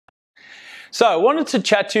So I wanted to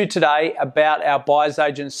chat to you today about our Buyer's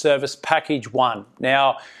Agent Service Package 1.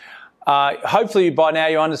 Now, hopefully by now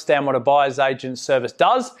you understand what a Buyer's Agent Service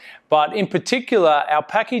does, but in particular, our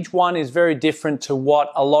Package 1 is very different to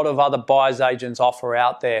what a lot of other buyer's agents offer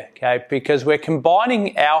out there, okay? Because we're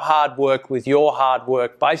combining our hard work with your hard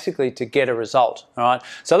work basically to get a result, all right?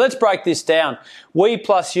 So let's break this down. We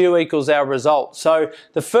plus you equals our result. So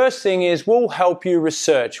the first thing is we'll help you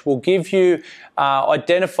research. We'll give you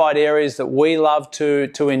identified areas that we love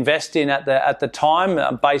to invest in at the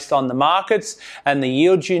time based on the markets and the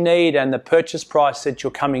yields you need and the purchase price that you're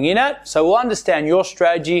coming in at. So we'll understand your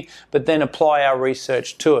strategy, but then apply our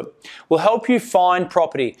research to it. We'll help you find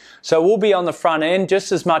property. So we'll be on the front end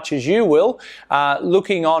just as much as you will,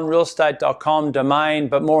 looking on realestate.com domain,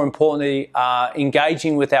 but more importantly,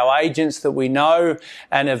 engaging with our agents that we know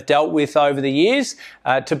and have dealt with over the years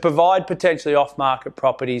to provide potentially off-market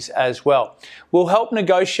properties as well. We'll help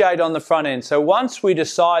negotiate on the front end. So once we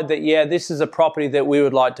decide that, yeah, this is a property that we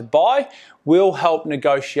would like to buy, we'll help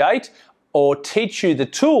negotiate or teach you the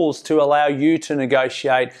tools to allow you to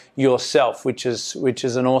negotiate yourself, which is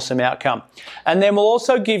an awesome outcome. And then we'll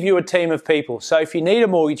also give you a team of people. So if you need a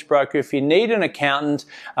mortgage broker, if you need an accountant,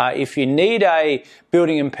 if you need a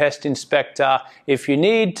building and pest inspector, if you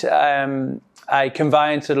need a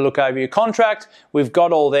conveyancer to look over your contract, we've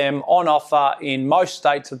got all them on offer in most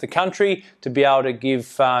states of the country to be able to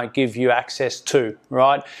give you access to,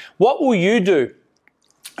 right? What will you do?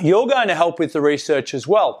 You're going to help with the research as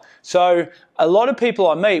well. So a lot of people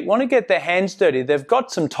I meet want to get their hands dirty. They've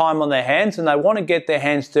got some time on their hands and they want to get their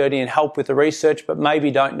hands dirty and help with the research, but maybe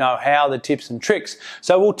don't know how, the tips and tricks.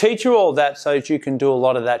 So we'll teach you all that so that you can do a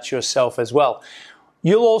lot of that yourself as well.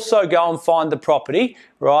 You'll also go and find the property,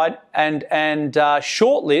 right, and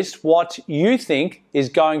shortlist what you think is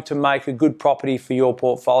going to make a good property for your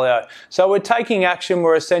portfolio. So we're taking action,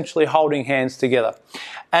 we're essentially holding hands together.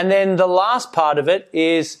 And then the last part of it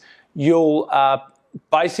is you'll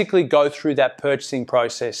basically go through that purchasing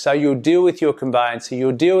process. So you'll deal with your conveyancer,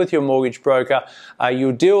 you'll deal with your mortgage broker,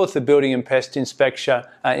 you'll deal with the building and pest inspector,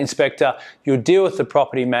 you'll deal with the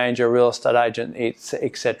property manager, real estate agent,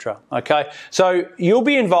 etc. Okay, so you'll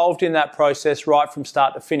be involved in that process right from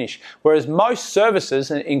start to finish. Whereas most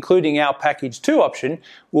services, including our Package 2 option,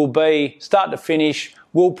 will be start to finish.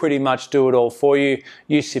 We'll pretty much do it all for you.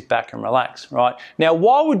 You sit back and relax, right? Now,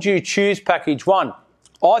 why would you choose Package 1?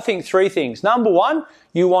 I think three things. Number one,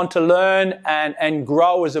 you want to learn and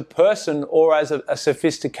grow as a person or as a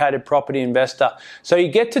sophisticated property investor. So you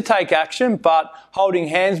get to take action, but holding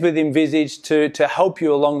hands with Envisage to help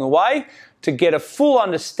you along the way to get a full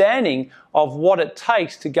understanding of what it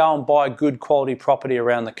takes to go and buy good quality property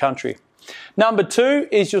around the country. Number two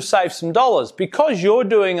is you'll save some dollars. Because you're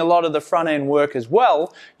doing a lot of the front end work as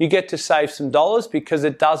well, you get to save some dollars because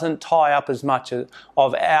it doesn't tie up as much of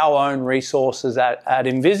our own resources at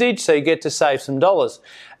Envisage, so you get to save some dollars.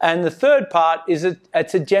 And the third part is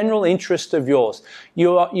it's a general interest of yours.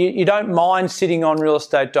 You don't mind sitting on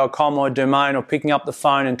realestate.com or domain or picking up the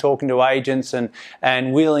phone and talking to agents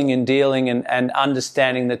and wheeling and dealing and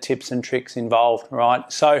understanding the tips and tricks involved, right?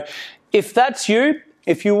 So if that's you,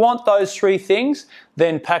 if you want those three things,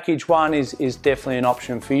 then Package 1 is definitely an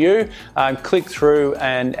option for you. Click through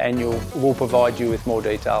and we'll provide you with more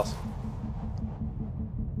details.